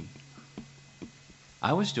other. And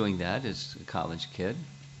I was doing that as a college kid.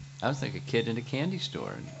 I was like a kid in a candy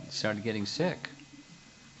store and started getting sick.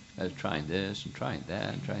 I was trying this and trying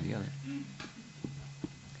that and trying the other.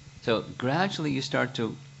 So gradually you start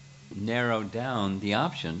to narrow down the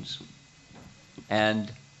options.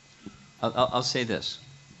 And I'll say this.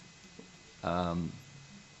 I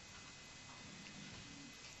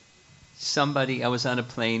was on a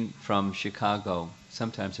plane from Chicago,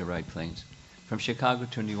 sometimes I ride planes, from Chicago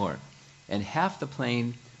to New York. And half the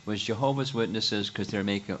plane was Jehovah's Witnesses because they're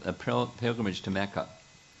making a pilgrimage to Mecca.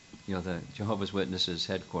 The Jehovah's Witnesses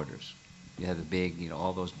headquarters. You have the big,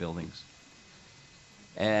 all those buildings.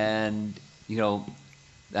 And,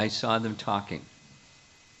 I saw them talking.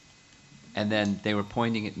 And then they were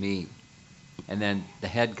pointing at me. And then the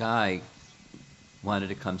head guy wanted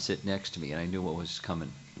to come sit next to me, and I knew what was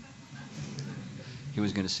coming. He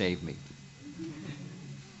was going to save me.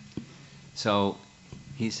 So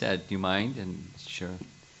he said, "Do you mind?" And sure.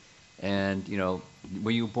 And,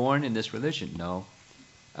 "Were you born in this religion?" "No."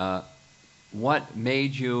 "What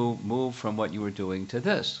made you move from what you were doing to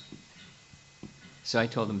this?" So I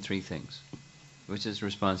told him 3 things, which is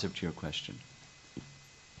responsive to your question.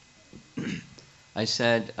 I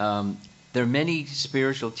said, there are many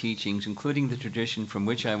spiritual teachings, including the tradition from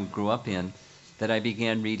which I grew up in, that I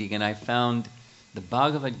began reading, and I found the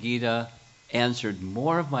Bhagavad-gita answered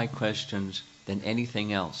more of my questions than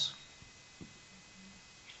anything else.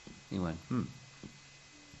 He went,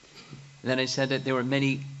 Then I said that there were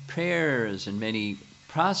many prayers and many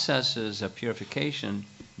processes of purification,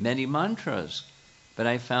 many mantras, but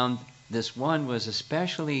I found this one was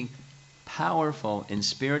especially powerful in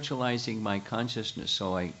spiritualizing my consciousness,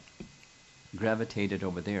 so I gravitated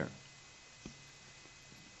over there.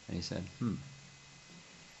 And he said,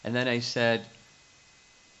 And then I said,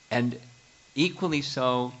 and equally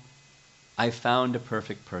so, I found a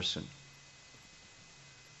perfect person.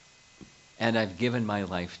 And I've given my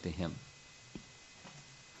life to him.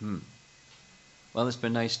 Well, it's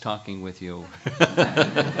been nice talking with you.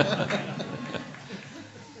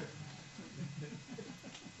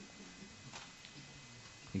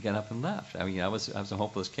 He got up and left. I mean, I was a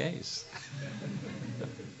hopeless case.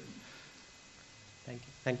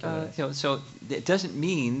 Thank you. So it doesn't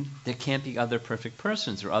mean there can't be other perfect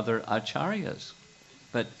persons or other acharyas.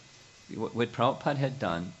 But what Prabhupada had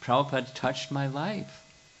done, Prabhupada touched my life.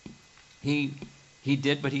 He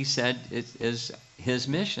did what he said is his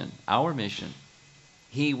mission, our mission.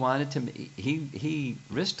 He wanted to. He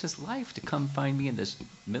risked his life to come find me in this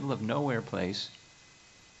middle of nowhere place.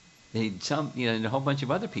 And a whole bunch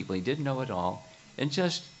of other people he didn't know at all, and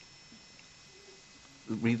just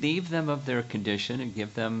relieve them of their condition and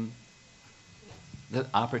give them the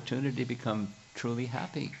opportunity to become truly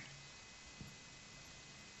happy.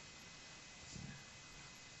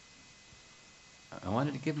 I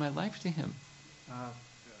wanted to give my life to him.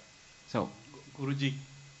 So, Guruji,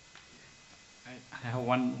 I have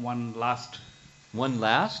one last. One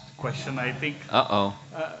last question, I think.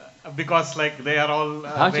 Because they are all.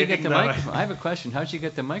 How'd you get the microphone? I have a question. How'd you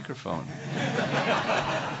get the microphone?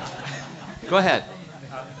 Go ahead.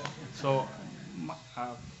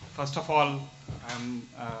 First of all,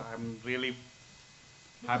 I'm really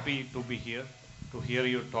happy to be here to hear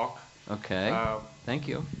you talk. Okay. Thank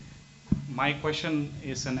you. My question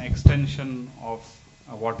is an extension of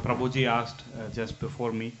what Prabhuji asked just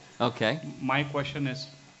before me. Okay. My question is,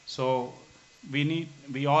 so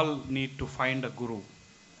we all need to find a guru.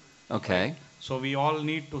 Okay. Right? So we all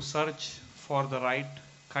need to search for the right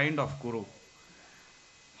kind of guru.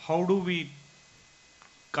 How do we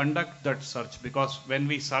conduct that search? Because when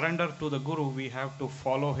we surrender to the guru, we have to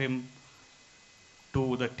follow him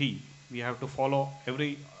to the T. We have to follow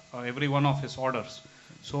every one of his orders.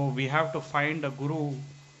 So we have to find a guru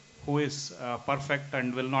who is perfect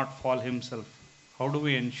and will not fall himself. How do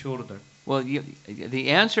we ensure that? Well,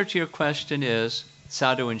 the answer to your question is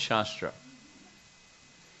Sadhu and Shastra.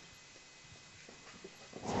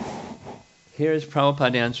 Here's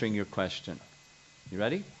Prabhupada answering your question. You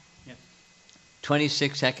ready? Yes.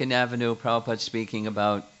 26 Second Avenue, Prabhupada speaking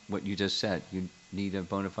about what you just said. need a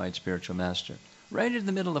bona fide spiritual master? Right in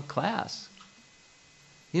the middle of class.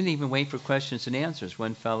 He didn't even wait for questions and answers.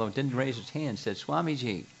 One fellow didn't raise his hand, said,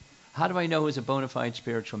 Swamiji, how do I know who's a bona fide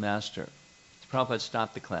spiritual master? Prabhupada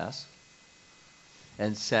stopped the class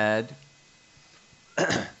and said,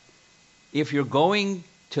 if you're going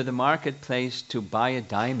to the marketplace to buy a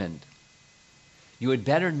diamond, you had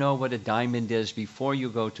better know what a diamond is before you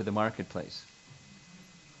go to the marketplace.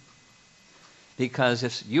 Because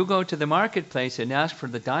if you go to the marketplace and ask for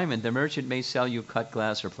the diamond, the merchant may sell you cut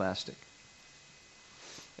glass or plastic.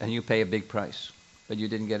 And you pay a big price, but you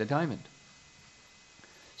didn't get a diamond.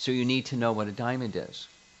 So you need to know what a diamond is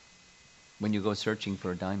when you go searching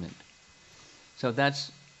for a diamond. So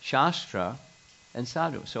that's Shastra and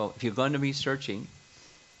Sadhu. So if you're going to be searching,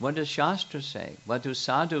 what does Shastra say? What do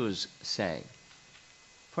sadhus say?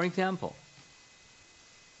 For example,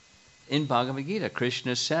 in Bhagavad-gita,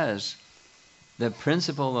 Krishna says the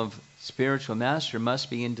principle of spiritual master must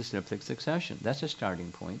be in disciplic succession. That's a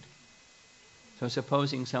starting point. So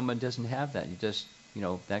supposing someone doesn't have that, you just,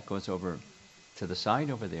 that goes over to the side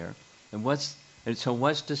over there. And so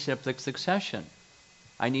what's disciplic succession?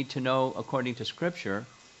 I need to know, according to Scripture,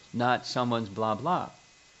 not someone's blah blah,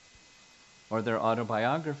 or their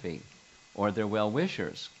autobiography, or their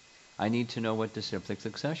well-wishers. I need to know what disciplic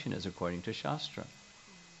succession is according to Shastra.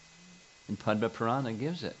 And Padma Purana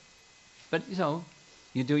gives it. But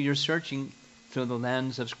you do your searching through the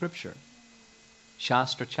lens of Scripture.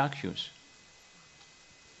 Shastra Chakshus.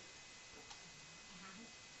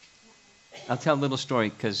 I'll tell a little story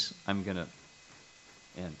because I'm going to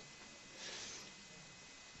end.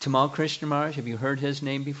 Tamal Krishna Maharaj, have you heard his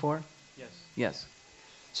name before? Yes. Yes.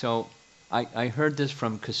 So I heard this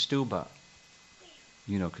from Kastuba.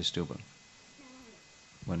 You know Kastuba?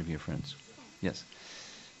 One of your friends. Yes.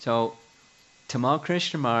 So Tamal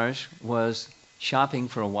Krishna Maharaj was shopping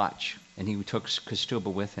for a watch, and he took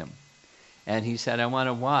Kastuba with him. And he said, I want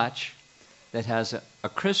a watch that has a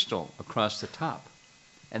crystal across the top.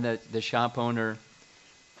 And the shop owner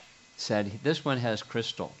said, this one has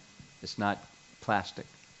crystal. It's not plastic.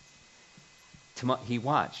 He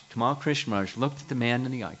watched. Tamal Krishna Maharaj looked at the man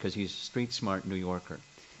in the eye, because he's a street smart New Yorker.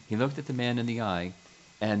 He looked at the man in the eye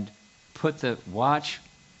and put the watch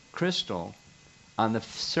crystal on the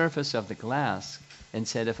surface of the glass and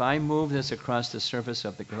said, if I move this across the surface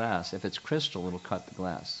of the glass, if it's crystal, it'll cut the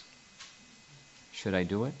glass. Should I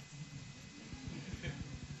do it?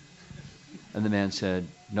 And the man said,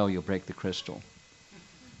 no, you'll break the crystal.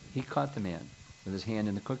 He caught the man with his hand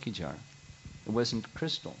in the cookie jar. It wasn't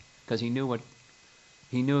crystal, because he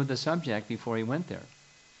knew the subject before he went there.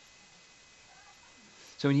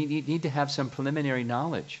 So you need to have some preliminary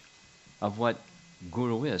knowledge of what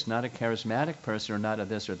guru is. Not a charismatic person or not a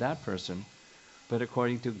this or that person, but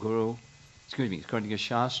according to according to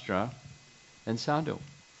Shastra and Sadhu.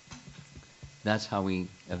 That's how we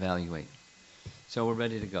evaluate. So we're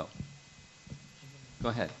ready to go. Go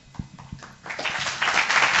ahead.